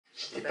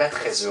n'était pas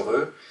très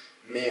heureux,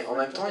 mais en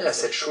même temps, il y a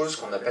cette chose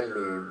qu'on appelle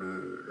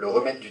le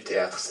remède du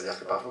théâtre. C'est-à-dire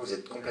que parfois, vous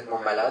êtes complètement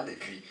malade, et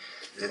puis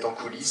vous êtes en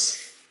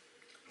coulisses,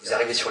 vous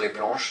arrivez sur les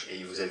planches,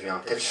 et vous avez un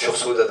tel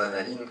sursaut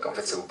d'adrénaline qu'en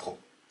fait, ça vous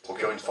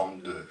procure une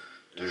forme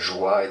de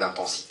joie et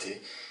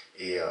d'intensité.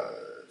 Et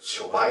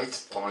sur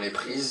Bright, pendant les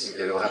prises, il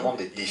y avait vraiment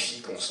des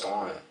défis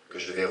constants que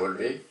je devais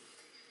relever.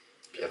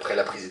 Puis après,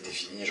 la prise était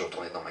finie, je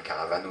retournais dans ma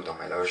caravane ou dans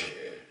ma loge,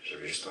 et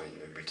j'avais juste envie de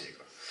me buter,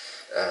 quoi.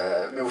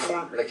 Mais au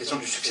fond, la question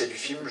du succès du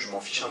film, je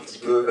m'en fiche un petit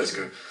peu, parce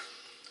que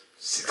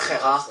c'est très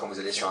rare quand vous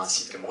allez sur un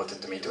site comme Rotten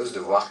Tomatoes de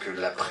voir que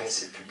la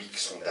presse et le public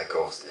sont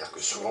d'accord. C'est-à-dire que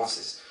souvent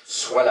c'est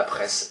soit la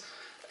presse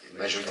est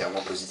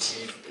majoritairement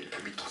positive et le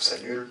public trouve ça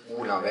nul,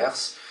 ou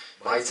l'inverse.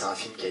 Bright, c'est un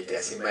film qui a été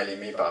assez mal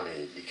aimé par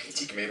les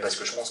critiques, mais parce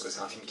que je pense que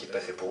c'est un film qui n'est pas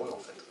fait pour eux en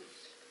fait.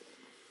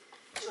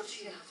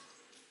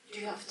 Do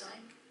you have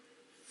time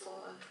for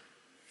a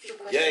few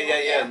questions?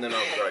 Yeah. And then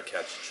I'll try to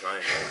catch a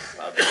train.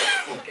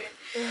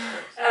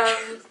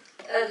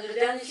 Le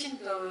dernier film,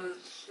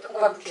 on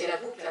va boucler la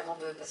boucle avant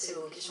de passer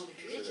aux questions du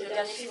public. Le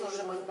dernier film dont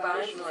j'aimerais vous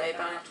parler, je vous en avais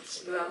parlé un tout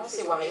petit peu avant,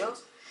 c'est Warriors.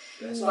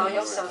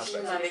 Warriors, c'est un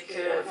film avec,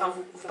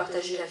 vous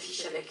partagez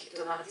l'affiche avec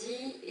Tom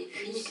Hardy et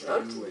puis Nick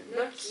Nolte.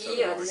 Qui,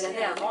 des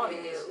années avant,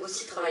 avait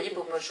aussi travaillé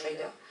pour Paul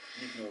Schrader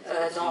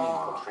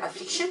dans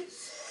Affliction.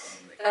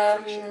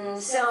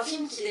 C'est un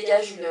film qui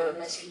dégage une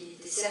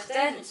masculinité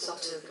certaine, une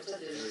sorte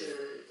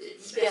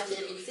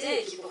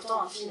d'hyper-virilité, et qui est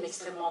pourtant un film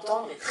extrêmement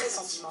tendre et très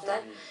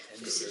sentimental,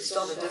 puisque c'est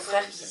l'histoire de deux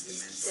frères qui se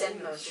disent qu'ils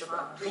s'aiment sur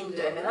un ring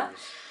de MMA.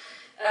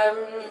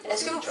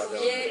 Est-ce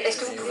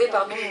que vous pouvez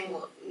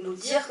nous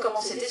dire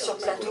comment c'était sur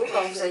le plateau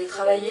quand vous avez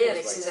travaillé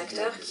avec ces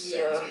acteurs qui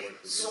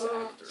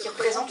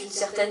représentent une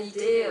certaine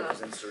idée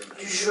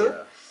du jeu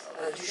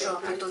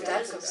un peu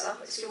total comme ça?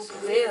 Est-ce que vous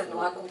pouvez nous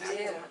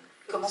raconter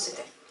comment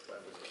c'était?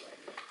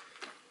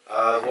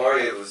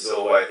 Warrior is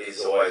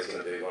always going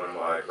to be one of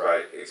my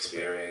great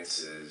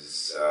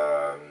experiences.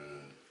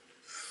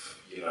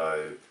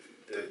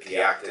 The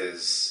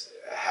actors,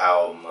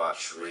 how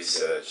much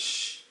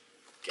research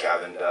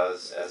Gavin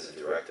does as a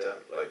director.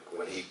 Like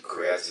when he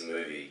creates a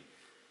movie,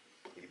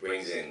 he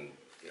brings in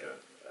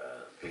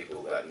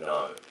people that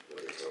know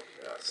what they're talking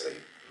about. So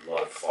a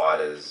lot of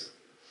fighters.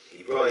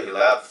 He probably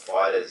allowed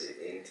fighters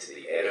into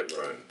the edit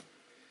room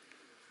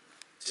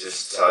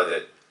just so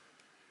that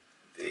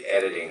the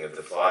editing of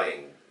the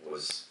fighting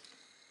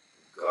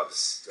got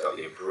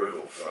the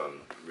approval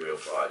from real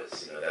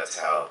fighters. That's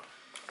how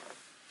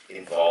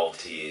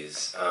involved he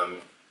is.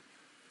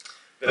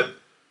 But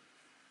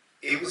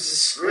it was a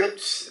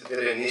script that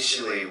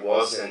initially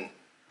wasn't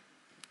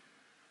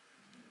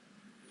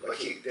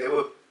like there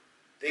were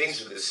things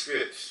with the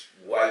script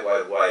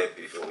way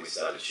before we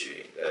started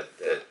shooting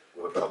that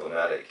were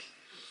problematic.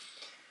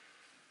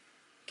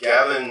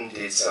 Gavin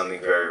did something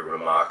very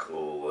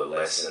remarkable, a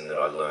lesson that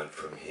I learned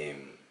from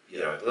him.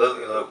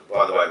 Look,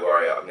 by the way,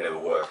 Warrior, I've never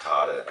worked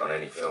harder on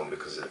any film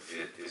because of the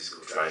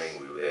physical training.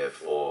 We were there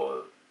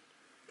for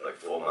like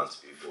 4 months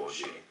before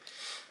shooting.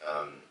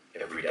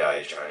 Every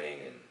day training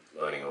and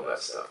learning all that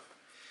stuff.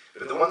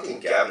 But the one thing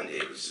Gavin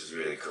did, which was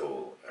really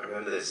cool, I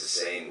remember there's a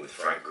scene with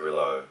Frank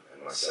Grillo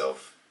and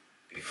myself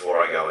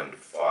before I go in to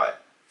fight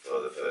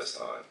for the first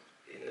time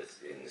in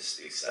this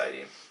big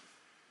stadium.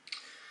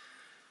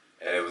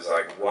 And it was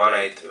like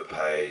 1/8 of a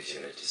page,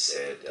 and it just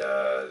said,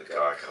 the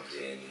guy comes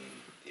in,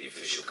 the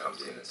official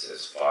comes in and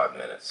says 5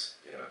 minutes,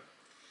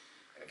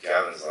 And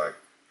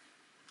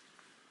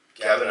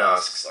Gavin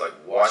asks,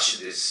 why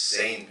should this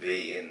scene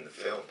be in the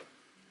film?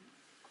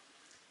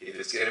 If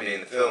it's going to be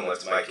in the film,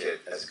 let's make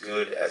it as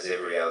good as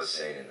every other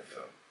scene in the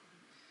film.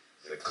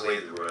 So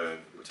cleared the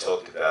room, we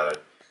talked about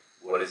it.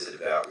 What is it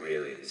about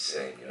really, this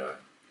scene,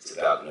 It's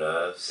about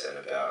nerves and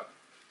about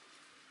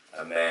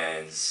a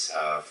man's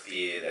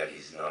fear that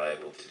he's not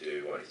able to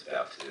do what he's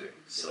about to do.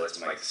 So let's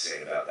make the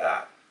scene about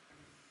that.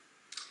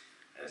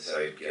 And so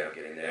he'd get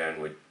in there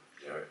and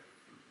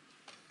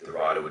the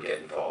writer would get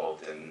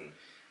involved and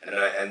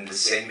the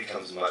scene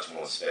becomes much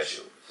more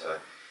special. So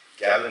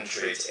Gavin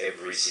treats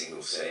every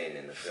single scene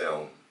in the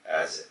film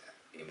as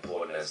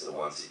important as the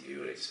ones that you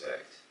would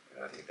expect.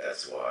 And I think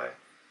that's why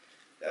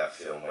that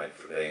film went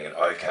from being an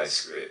okay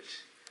script,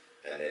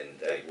 and then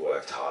they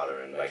worked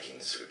harder in making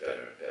the script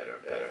better and better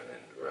and better, and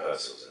then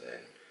rehearsals, and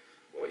then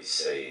what you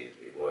see,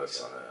 it works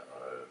on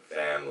a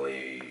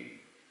family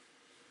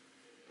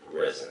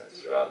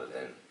resonance rather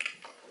than.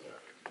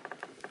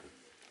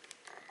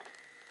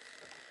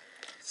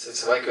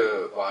 C'est vrai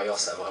que Warriors,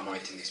 ça a vraiment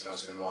été une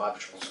expérience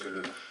mémorable. Je pense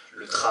que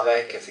le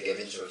travail qu'a fait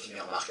Gavin sur le film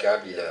est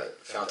remarquable. Il a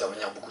fait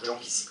intervenir beaucoup de gens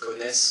qui s'y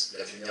connaissent.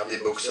 Il a fait venir des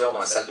boxeurs dans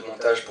la salle de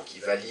montage pour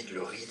qu'ils valident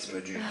le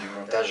rythme du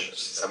montage.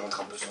 Ça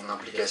montre un peu son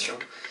implication.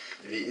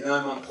 Il y avait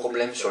énormément de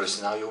problèmes sur le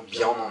scénario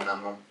bien en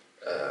amont,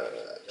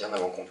 bien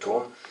avant qu'on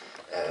tourne.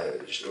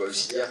 Je dois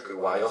aussi dire que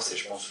Warriors, c'est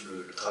je pense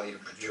le travail le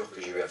plus dur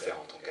que j'ai eu à faire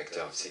en tant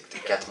qu'acteur. C'était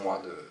 4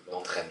 mois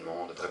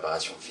d'entraînement, de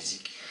préparation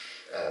physique.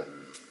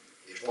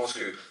 Je pense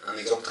qu'un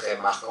exemple très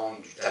marquant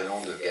du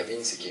talent de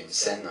Gavin, c'est qu'il y a une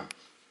scène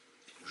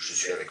où je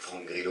suis avec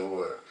Frank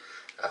Grillo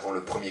avant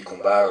le premier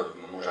combat, au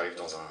moment où j'arrive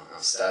dans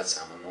un stade, c'est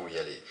un moment où il y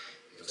a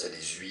comme ça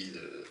des huiles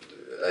de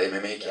la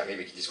MMA qui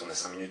arrivent et qui disent qu'on a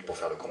 5 minutes pour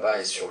faire le combat,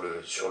 et sur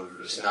le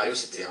scénario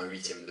c'était un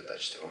 1/8 de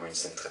page, c'était vraiment une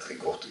scène très très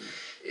courte.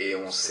 Et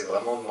on s'est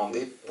vraiment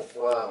demandé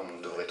pourquoi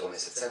on devrait tourner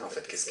cette scène, en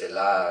fait, qu'est-ce qu'elle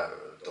a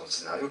dans le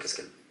scénario, qu'est-ce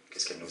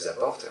qu'elle nous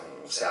apporte, et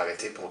on s'est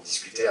arrêté pour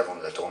discuter avant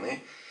de la tourner,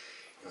 et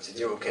on s'est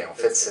dit ok, en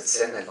fait cette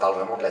scène elle parle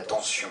vraiment de la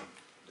tension,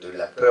 de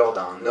la peur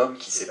d'un homme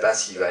qui ne sait pas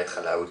s'il va être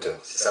à la hauteur,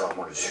 c'est ça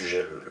vraiment le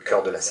sujet, le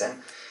cœur de la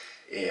scène.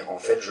 Et en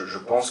fait je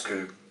pense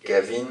que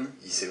Gavin,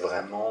 il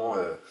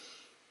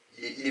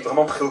est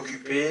vraiment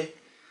préoccupé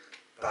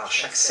par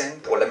chaque scène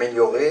pour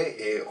l'améliorer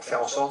et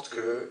faire en sorte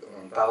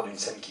qu'on part d'une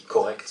scène qui est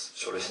correcte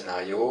sur le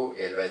scénario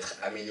et elle va être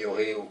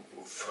améliorée au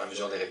fur et à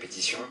mesure des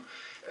répétitions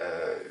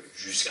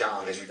jusqu'à un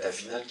résultat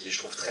final qui est, je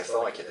trouve, très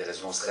fort et qui a des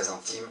résonances très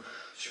intimes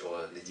sur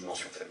des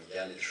dimensions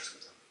familiales et des choses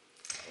comme ça.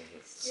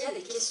 Est-ce qu'il y a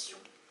des questions?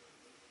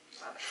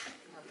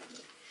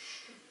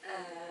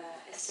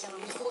 Est-ce qu'il y a un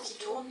micro qui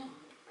tourne?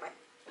 Ouais.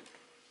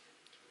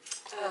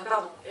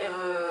 Pardon.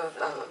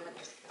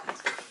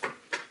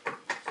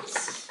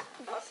 Ici.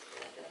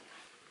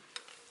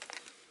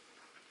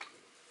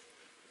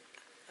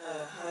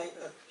 Hi.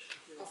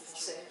 En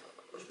français.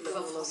 Je peux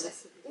en français.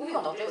 Oui,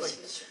 en anglais aussi,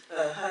 bien sûr.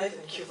 Hi,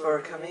 thank you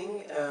for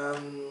coming.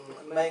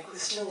 My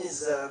question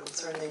is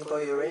concerning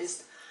Boy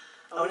Erased.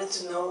 I wanted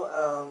to know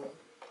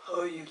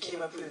how you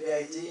came up with the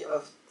idea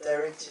of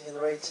directing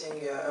and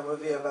writing a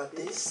movie about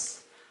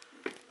this.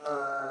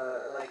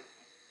 Like,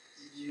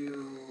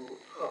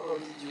 how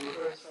did you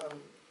heard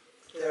from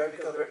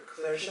therapy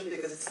conversion?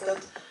 Because it's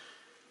not,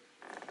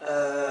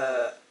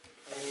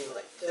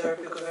 like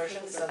therapy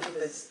conversion is something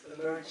that's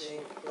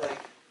emerging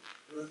like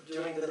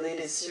during the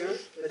latest year,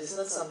 but it's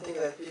not something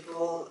that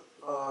people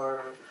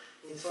are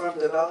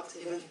informed about.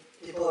 Even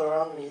people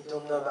around me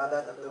don't know about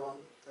that. I'm the one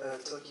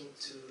talking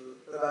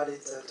about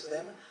it to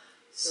them.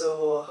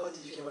 So how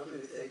did you come up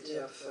with the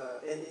idea of,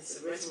 and it's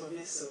a great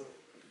movie, so...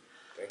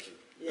 Thank you.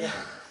 Yeah.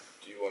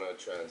 Do you want to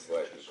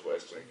translate the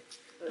question?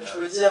 Je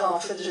veux dire, en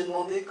fait, j'ai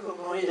demandé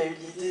comment il a eu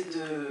l'idée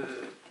de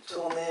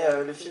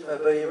tourner le film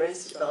Boy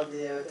Erased qui parle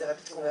des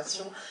thérapies de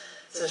conversion,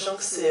 sachant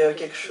que c'est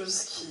quelque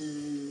chose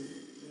qui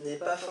n'est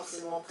pas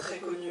forcément très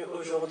connu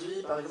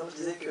aujourd'hui. Par exemple, je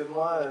disais que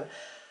moi,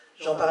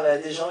 j'en parlais à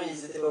des gens,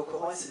 ils n'étaient pas au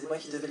courant et c'est moi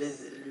qui devais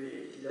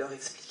leur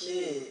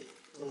expliquer. Et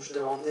donc je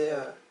demandais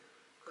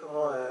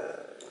comment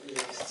il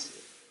a eu cette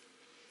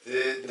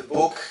idée. The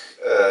book,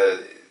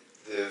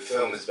 the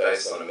film is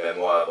based on a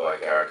memoir by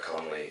Garrett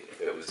Conley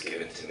that was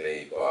given to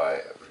me by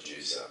a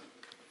producer.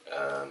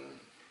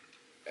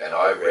 And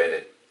I read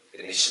it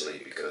initially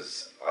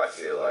because I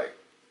feel like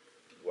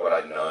what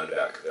I'd known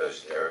about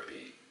conversion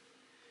therapy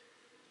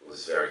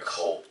was very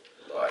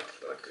cult-like,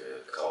 like a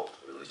cult,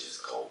 religious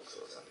cult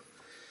or something.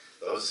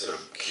 So I was sort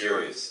of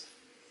curious.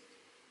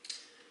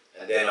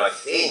 And then I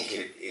think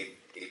it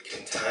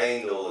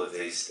contained all of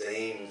these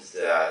themes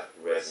that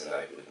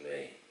resonate with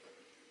me,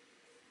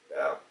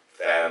 about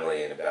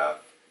family and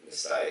about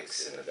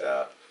mistakes and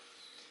about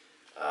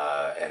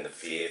and the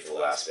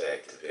fearful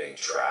aspect of being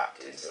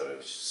trapped in something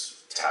which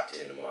just tapped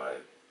into my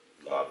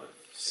love of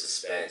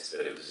suspense,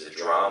 but it was a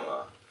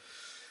drama.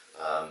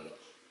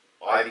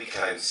 I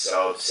became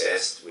so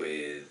obsessed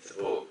with the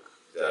book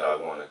that I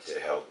wanted to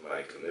help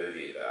make a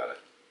movie about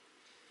it.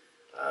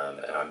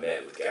 And I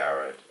met with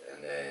Garrett,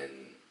 and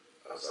then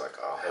I was like,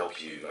 I'll help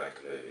you make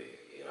a movie,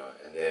 you know.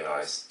 And then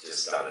I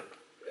just started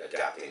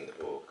adapting the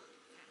book.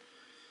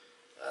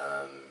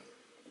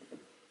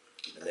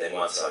 And then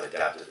once I'd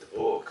adapted the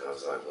book, I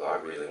was like, well, I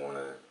really want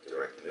to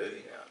direct the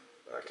movie now.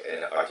 Like,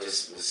 and I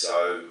just was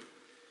so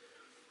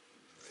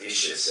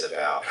vicious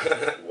about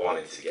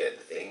wanting to get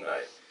the thing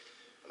made.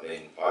 I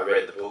mean, I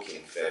read the book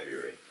in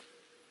February.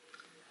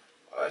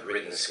 I'd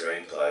written the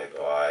screenplay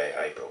by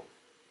April.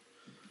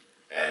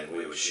 And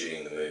we were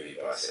shooting the movie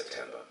by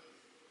September.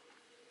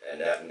 And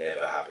that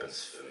never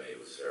happens for me. It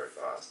was very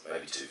fast,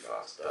 maybe too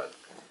fast, but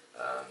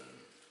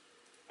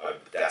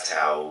that's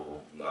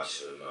how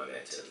much of a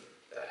momentum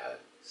that had.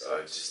 So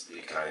it just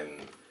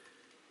became,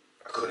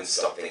 I couldn't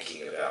stop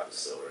thinking about the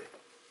story.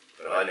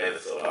 But I never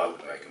thought I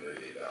would make a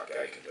movie about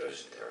gay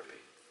conversion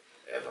therapy,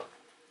 ever.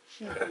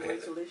 I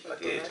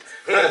did.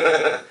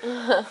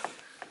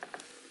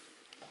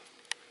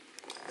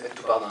 En fait,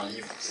 tout part d'un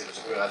livre, c'est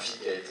l'autobiographie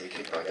qui a été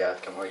écrite par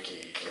Garrett Conley,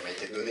 qui m'a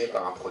été donnée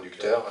par un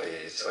producteur,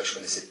 et c'est vrai que je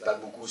connaissais pas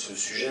beaucoup ce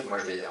sujet. Moi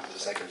je vais un peu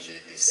ça comme j'ai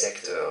des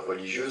sectes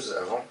religieuses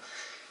avant,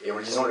 et en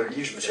lisant le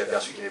livre je me suis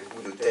aperçu qu'il y avait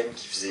beaucoup de thèmes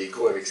qui faisaient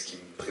écho avec ce qui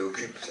me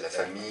préoccupe, la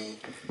famille,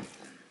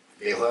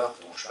 l'erreur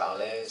dont je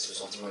parlais, ce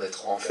sentiment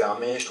d'être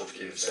enfermé. Je trouve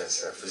que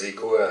ça faisait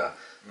écho à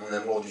mon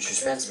amour du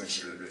suspense, même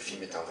si le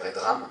film est un vrai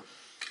drame.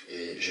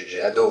 Et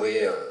j'ai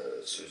adoré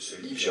ce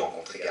livre, j'ai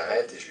rencontré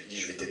Garrett et je lui ai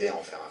dit je vais t'aider à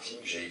en faire un film.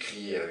 J'ai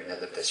écrit une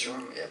adaptation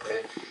et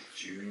après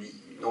j'ai eu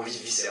une envie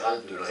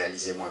viscérale de le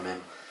réaliser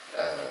moi-même.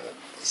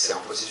 C'est un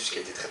processus qui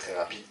a été très très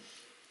rapide.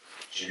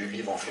 J'ai lu le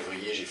livre en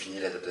février, j'ai fini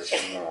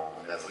l'adaptation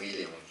en avril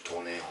et on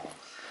tournait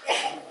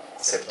en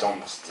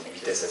septembre. C'était une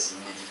vitesse assez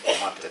inédite pour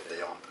moi, peut-être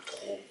d'ailleurs un peu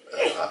trop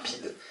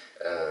rapide.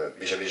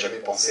 Mais j'avais jamais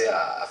pensé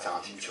à faire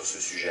un film sur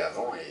ce sujet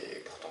avant et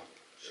pourtant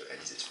j'ai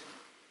réalisé ce film.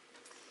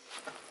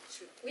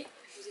 Oui,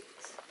 je vous écoute.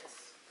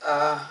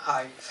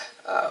 Hi.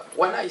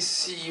 When I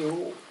see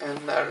you and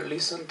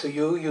listen to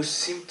you, you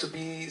seem to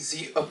be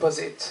the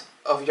opposite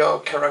of your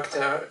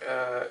character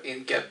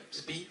in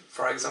Gatsby,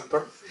 for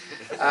example.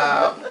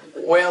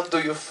 Where do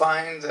you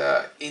find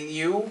in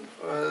you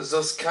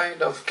those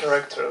kind of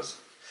characters?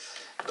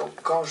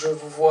 Donc quand je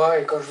vous vois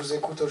et quand je vous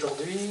écoute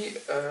aujourd'hui,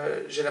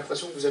 j'ai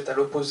l'impression que vous êtes à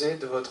l'opposé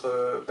de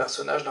votre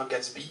personnage dans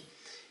Gatsby.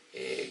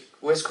 Et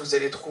où est-ce que vous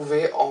allez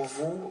trouver en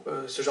vous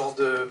ce genre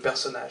de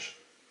personnage?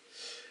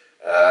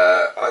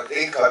 I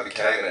think I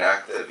became an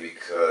actor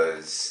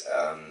because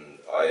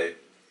I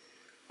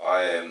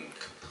am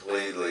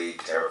completely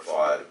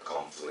terrified of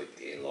conflict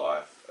in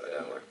life. I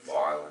don't like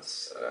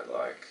violence. I don't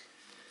like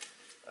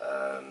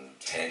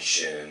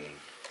tension,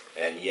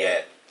 and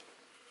yet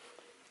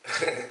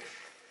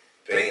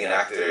being an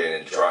actor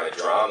in a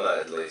drama,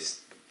 at least,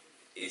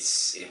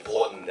 it's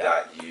important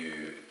that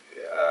you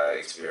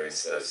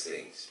experience those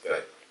things,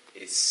 but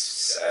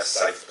it's a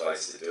safe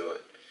place to do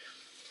it.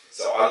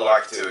 So I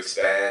like to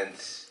expand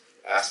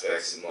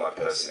aspects of my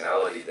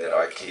personality that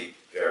I keep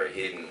very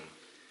hidden,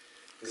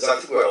 because I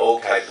think we're all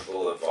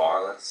capable of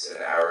violence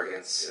and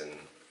arrogance, and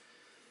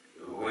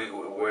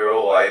we're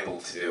all able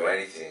to do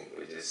anything.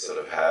 We just sort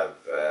of have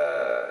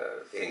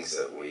things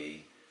that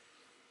we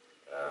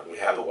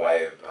have a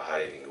way of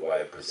behaving, a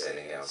way of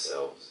presenting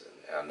ourselves,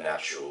 and our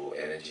natural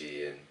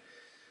energy. And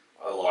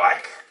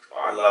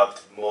I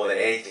loved more than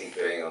anything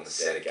being on the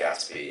set of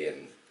Gatsby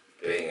and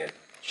being a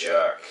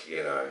jerk,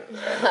 you know.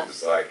 And it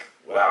was like,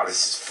 wow,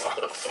 this is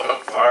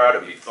far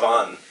to be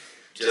fun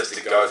just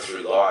to go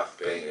through life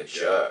being a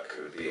jerk.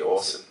 It would be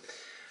awesome.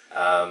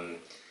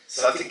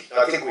 So I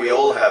think we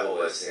all have all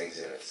those things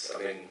in us.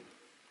 I mean,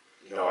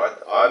 you know,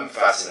 I'm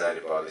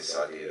fascinated by this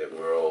idea that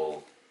we're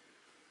all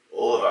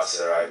of us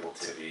are able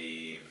to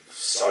be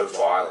so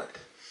violent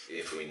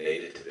if we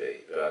needed to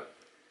be, but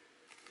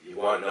you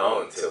won't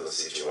know until the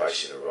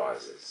situation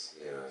arises,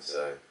 you know.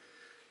 So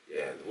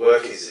yeah,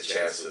 work is a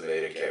chance for me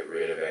to get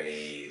rid of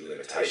any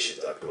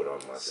limitations I put on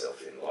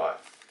myself in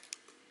life.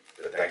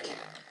 But thank you.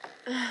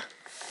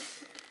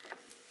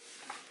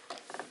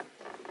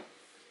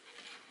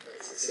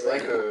 C'est vrai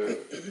que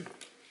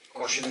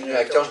quand je suis devenu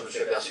acteur, je me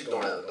suis aperçu que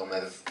dans ma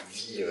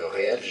vie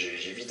réelle,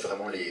 j'évite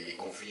vraiment les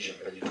conflits, j'aime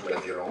pas du tout la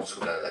violence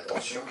ou la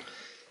tension.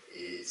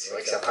 Et c'est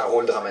vrai que certains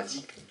rôles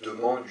dramatiques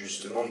demandent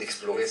justement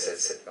d'explorer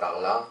cette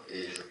part-là,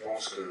 et je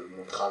pense que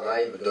mon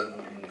travail me donne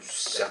une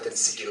certaine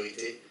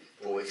sécurité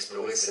pour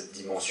explorer cette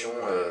dimension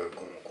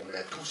qu'on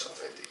a tous en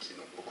fait, et qui est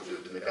dans beaucoup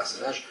de mes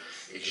personnages,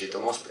 et que j'ai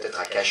tendance peut-être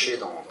à cacher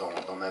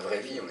dans ma vraie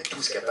vie. On est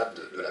tous capables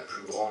de la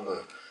plus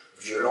grande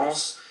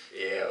violence,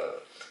 et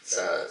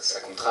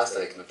ça contraste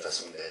avec notre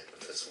façon d'être,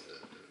 notre façon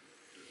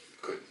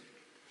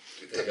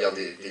d'établir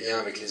des liens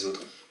avec les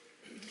autres.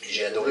 Et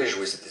j'ai adoré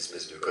jouer cette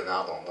espèce de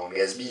connard dans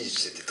Gatsby.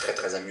 C'était très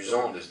très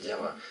amusant de se dire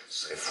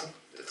ce serait fou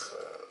d'être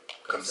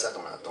comme ça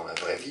dans la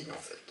vraie vie,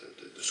 en fait,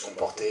 de se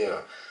comporter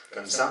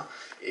comme ça.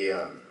 Et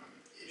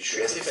je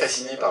suis assez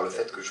fasciné par le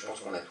fait que je pense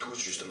qu'on a tous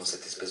justement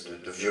cette espèce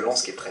de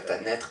violence qui est prête à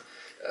naître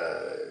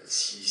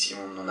si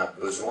on en a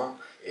besoin,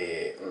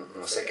 et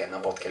on sait qu'à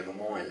n'importe quel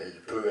moment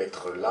elle peut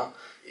être là,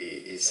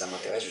 et ça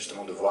m'intéresse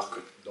justement de voir que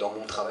dans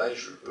mon travail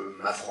je peux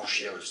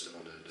m'affranchir justement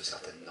de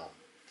certaines normes.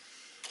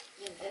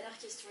 Il y a une dernière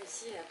question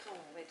ici et après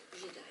on va être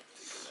obligé d'arrêter.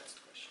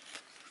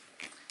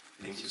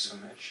 Thank you so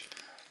much.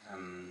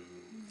 I'm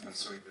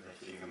sorry, but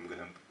I think I'm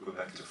gonna go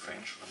back to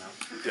French for now.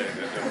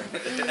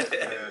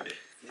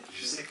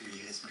 Je sais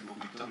qu'il reste plus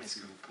beaucoup de temps, mais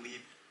est-ce que vous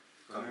pourriez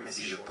quand même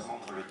essayer de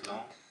prendre le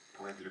temps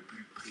pour être le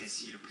plus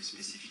précis, le plus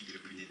spécifique, le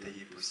plus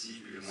détaillé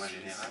possible, le moins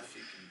général,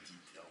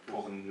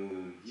 pour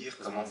nous dire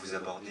comment vous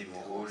abordez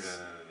vos rôles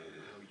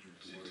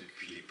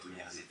depuis les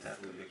premières étapes,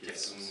 quelles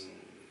sont,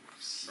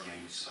 s'il y a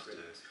une sorte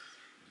de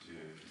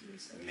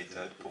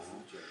méthode pour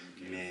vous,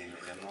 mais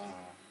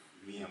vraiment,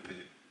 oui, un peu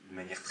de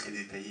manière très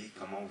détaillée,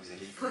 comment vous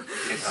allez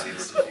préparer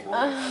votre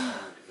rôle.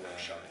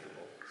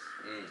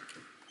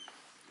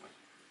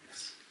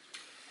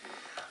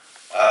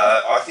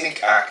 I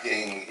think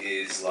acting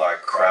is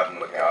like Krav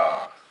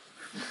Maga.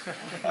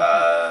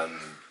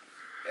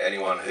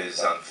 Anyone who's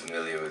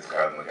unfamiliar with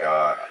Krav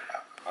Maga,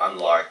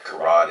 unlike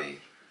karate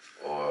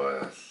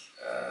or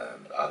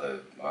other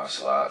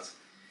martial arts,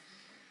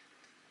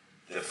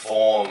 the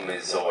form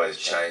is always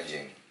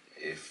changing.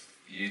 If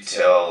you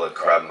tell a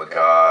Krav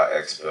Maga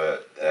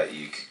expert that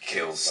you could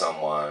kill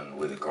someone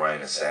with a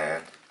grain of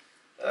sand,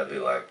 they'd be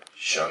like,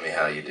 show me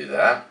how you do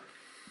that.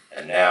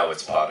 And now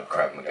it's part of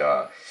Krav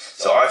Maga.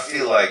 So I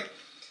feel like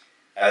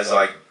as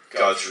I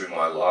go through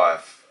my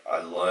life,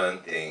 I learn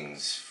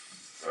things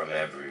from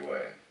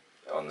everywhere.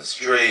 On the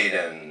street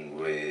and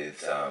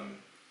with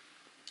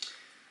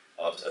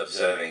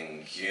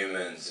observing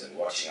humans and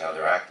watching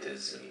other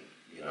actors and,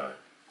 you know,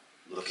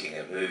 looking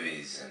at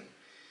movies, and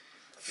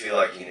I feel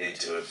like you need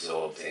to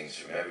absorb things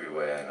from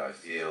everywhere, and I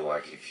feel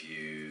like if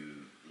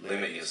you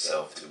limit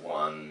yourself to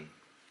one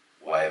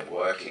way of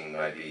working,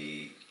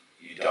 maybe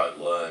you don't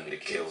learn to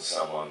kill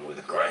someone with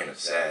a grain of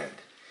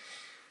sand.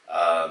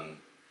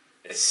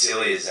 As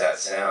silly as that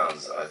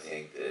sounds, I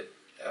think that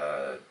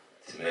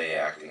to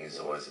acting is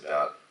always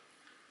about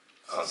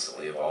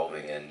constantly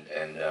evolving,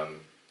 and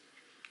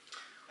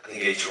I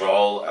think each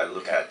role I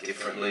look at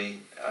differently,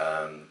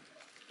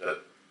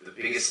 but the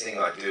biggest thing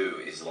I do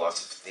is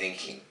lots of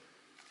thinking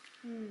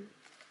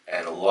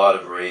and a lot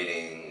of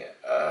reading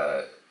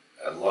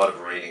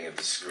of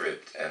the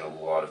script and a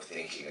lot of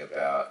thinking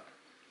about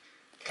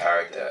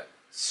character,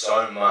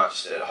 so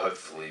much that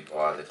hopefully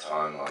by the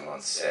time I'm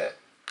on set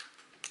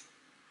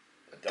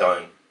I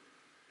don't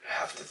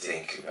have to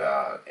think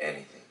about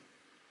anything,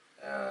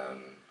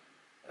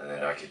 and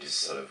then I could just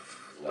sort of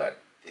let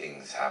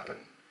things happen.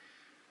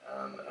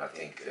 And I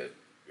think that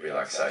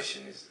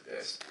relaxation is the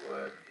best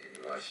word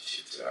in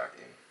relationship to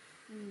acting.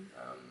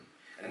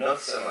 And not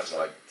so much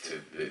like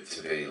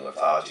to be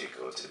lethargic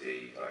or to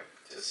be like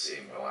to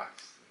seem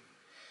relaxed,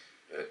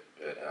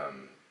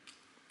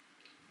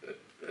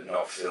 but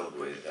not filled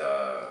with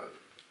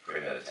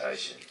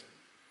premeditation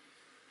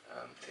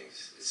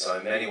things. So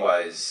in many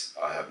ways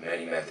I have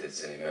many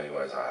methods, and in many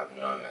ways I have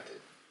no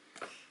method.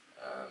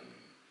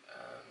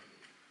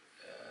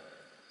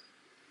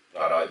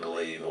 But I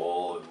believe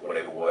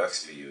whatever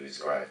works for you is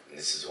great, and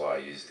this is why I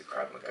use the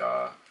Krav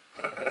Maga.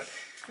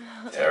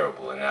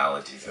 Terrible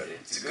analogy, but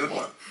it's a good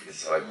one.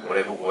 It's like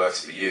whatever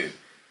works for you.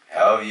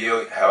 However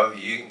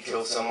you can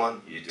kill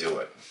someone, you do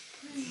it.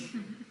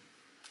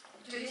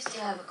 Do you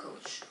still have a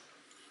coach?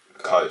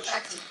 Coach?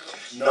 Acting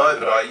coach? No,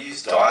 but I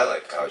use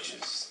dialect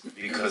coaches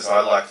because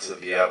I like to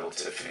be able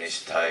to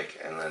finish a take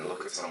and then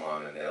look at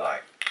someone and they're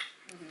like,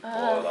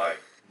 or like,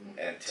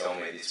 and tell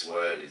me this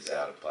word is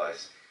out of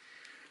place.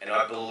 And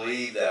I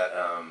believe that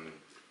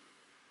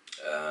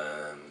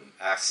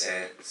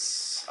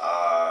accents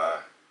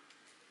are,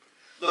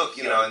 look,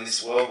 you know, in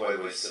this world where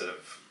we're sort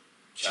of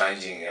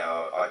changing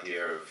our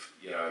idea of,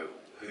 you know,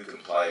 who can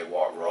play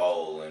what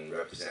role and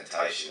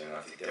representation, and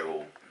I think they're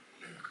all,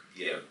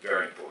 yeah,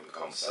 very important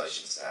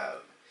conversations to have.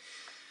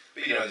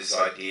 But, you know, this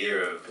idea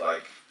of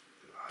like,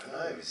 I don't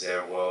know, is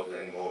there a world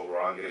anymore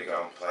where I'm going to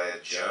go and play a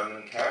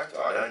German character?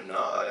 I don't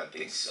know, I don't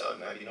think so,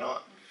 maybe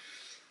not.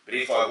 But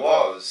if I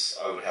was,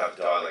 I would have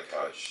a dialect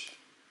coach,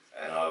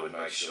 and I would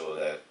make sure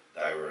that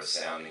they were a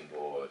sounding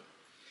board.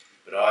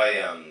 But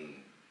I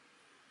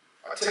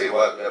tell you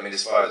what, I mean,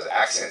 as far as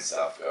accent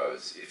stuff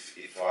goes,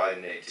 if I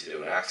need to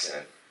do an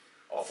accent,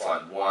 I'll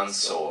find one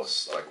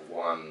source, like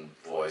one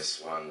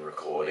voice, one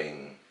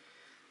recording,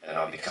 and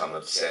I'll become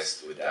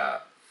obsessed with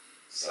that.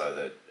 So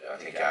that I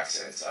think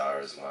accents are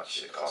as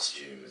much a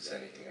costume as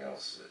anything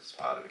else. It's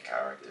part of a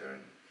character,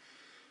 and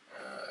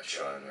I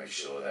try and make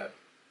sure that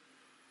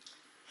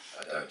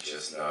I don't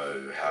just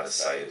know how to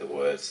say the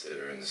words that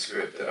are in the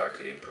script, that I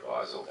could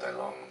improvise all day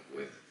long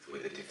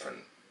with a different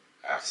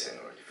accent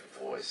or a different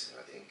voice, and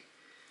I think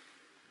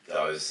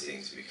those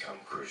things become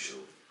crucial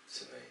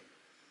to me.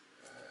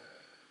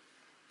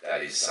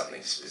 That is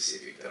something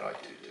specific that I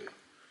do.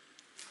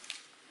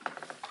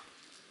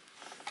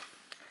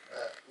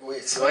 Oui,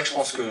 c'est vrai que je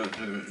pense que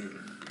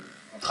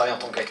mon travail en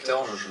tant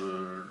qu'acteur, je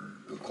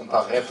le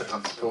comparerais peut-être un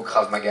petit peu au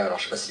Krav Maga. Alors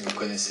je ne sais pas si vous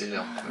connaissez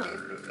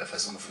la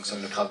façon dont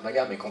fonctionne le Krav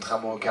Maga, mais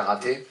contrairement au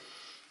karaté,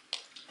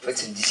 en fait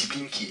c'est une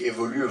discipline qui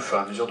évolue au fur et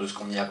à mesure de ce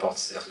qu'on y apporte.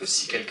 C'est-à-dire que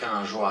si quelqu'un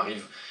un jour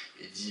arrive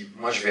et dit «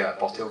 moi je vais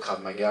apporter au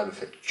Krav Maga le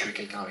fait de tuer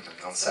quelqu'un avec un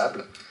grain de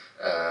sable »,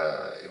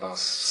 et ben,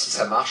 si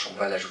ça marche, on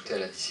va l'ajouter à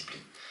la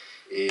discipline.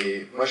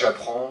 Et moi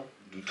j'apprends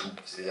de tout,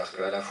 c'est-à-dire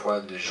qu'à la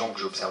fois des gens que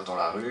j'observe dans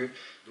la rue,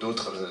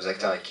 d'autres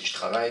acteurs avec qui je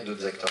travaille,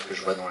 d'autres acteurs que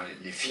je vois dans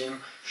les films.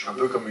 Je suis un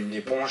peu comme une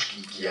éponge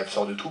qui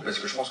absorbe tout, parce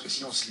que je pense que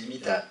si on se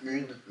limite à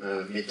une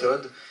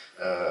méthode,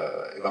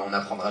 ben on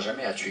n'apprendra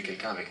jamais à tuer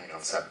quelqu'un avec un grain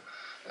de sable.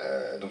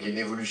 Donc il y a une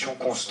évolution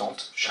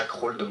constante. Chaque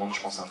rôle demande,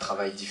 je pense, un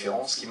travail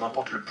différent. Ce qui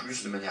m'importe le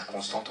plus de manière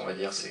constante, on va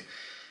dire, c'est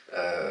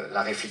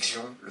la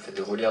réflexion, le fait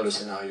de relire le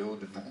scénario,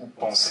 de beaucoup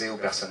penser au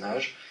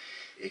personnage.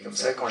 Et comme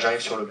ça, quand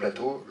j'arrive sur le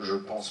plateau, je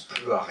pense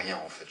plus à rien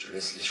en fait. Je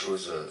laisse les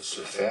choses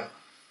se faire.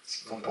 Ce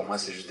qui compte pour moi,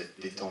 c'est juste d'être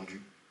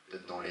détendu,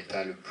 d'être dans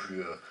l'état le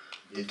plus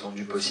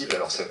détendu possible.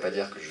 Alors ça ne veut pas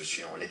dire que je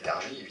suis en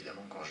léthargie,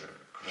 évidemment, quand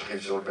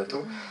j'arrive sur le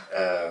plateau. Je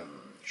ne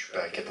suis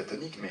pas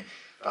catatonique, mais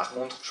par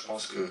contre, je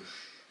pense que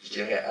je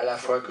dirais à la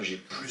fois que j'ai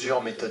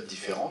plusieurs méthodes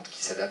différentes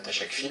qui s'adaptent à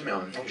chaque film, et en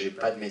même temps que j'ai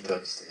pas de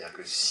méthode. C'est-à-dire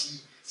que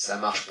si ça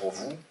marche pour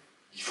vous,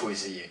 il faut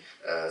essayer.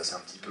 C'est un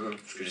petit peu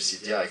ce que j'essaie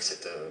de dire avec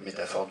cette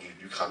métaphore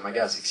du Krav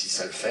Maga, c'est que si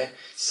ça le fait,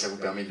 si ça vous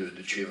permet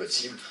de tuer votre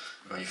cible,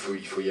 ben, il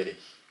faut y aller.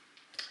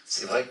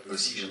 C'est vrai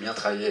aussi que j'aime bien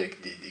travailler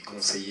avec des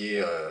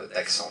conseillers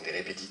d'accent, des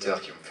répétiteurs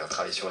qui vont me faire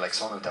travailler sur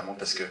l'accent, notamment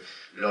parce que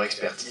leur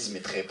expertise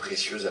m'est très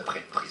précieuse après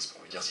une prise,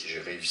 pour me dire si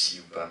j'ai réussi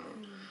ou pas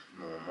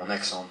mon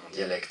accent, mon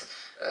dialecte.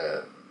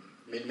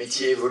 Mais le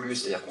métier évolue,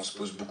 c'est-à-dire qu'on se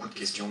pose beaucoup de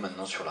questions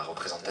maintenant sur la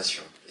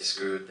représentation. Est-ce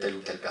que telle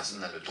ou telle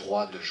personne a le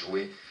droit de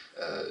jouer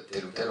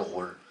tel ou tel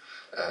rôle?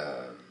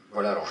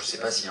 Voilà, alors je ne sais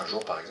pas si un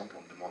jour, par exemple,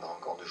 on me demandera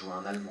encore de jouer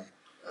un Allemand.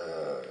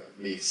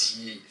 Mais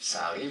si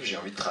ça arrive, j'ai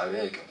envie de travailler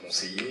avec un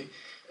conseiller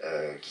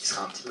qui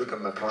sera un petit peu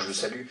comme ma planche de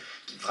salut,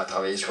 qui me fera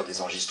travailler sur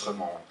des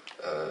enregistrements,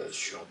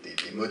 sur des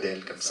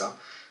modèles comme ça,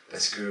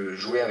 parce que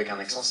jouer avec un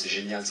accent c'est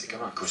génial, c'est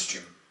comme un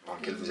costume dans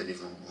lequel vous allez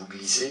vous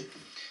glisser,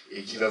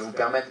 et qui va vous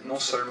permettre non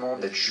seulement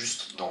d'être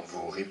juste dans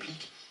vos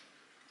répliques,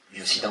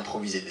 mais aussi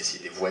d'improviser, d'essayer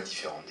des voix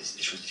différentes,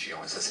 des choses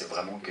différentes. Et ça, c'est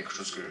vraiment quelque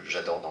chose que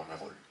j'adore dans mes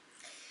rôles.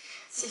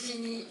 C'est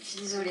fini, je suis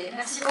désolée.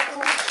 Merci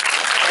beaucoup.